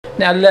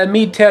Now let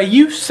me tell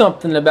you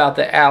something about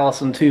the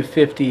Allison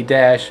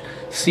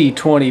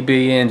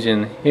 250-C20B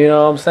engine. You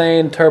know what I'm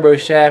saying? Turbo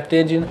shaft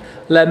engine.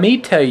 Let me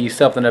tell you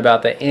something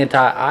about the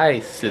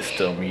anti-ice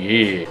system.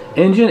 Yeah.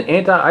 Engine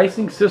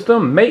anti-icing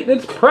system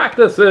maintenance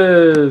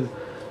practices.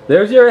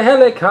 There's your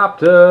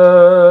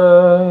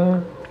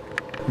helicopter.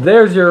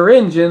 There's your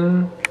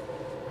engine.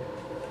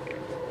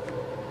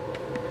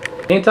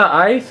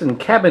 Anti-ice and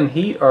cabin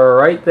heat are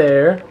right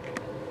there.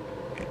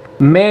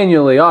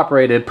 Manually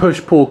operated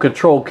push-pull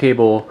control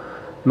cable,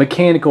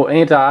 mechanical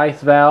anti-ice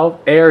valve,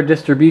 air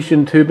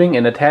distribution tubing,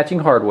 and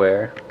attaching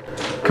hardware.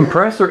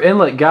 Compressor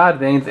inlet guide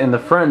vanes and the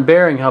front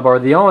bearing hub are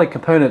the only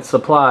components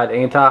supplied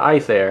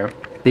anti-ice air.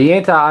 The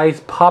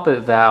anti-ice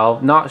poppet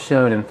valve not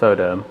shown in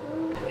photo.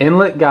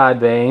 Inlet guide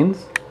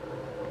vanes,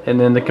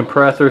 and then the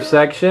compressor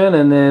section,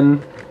 and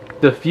then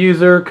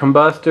diffuser,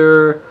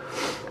 combustor,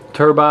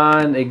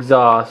 turbine,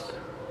 exhaust.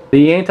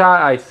 The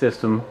anti-ice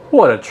system,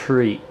 what a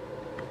treat.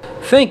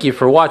 Thank you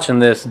for watching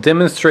this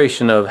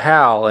demonstration of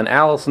how an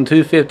Allison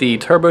 250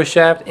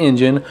 turboshaft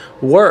engine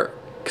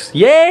works.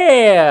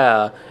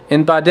 Yeah!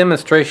 And by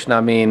demonstration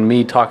I mean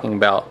me talking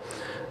about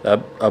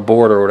a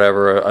board or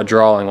whatever, a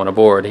drawing on a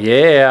board.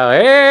 Yeah!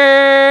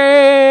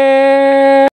 Hey!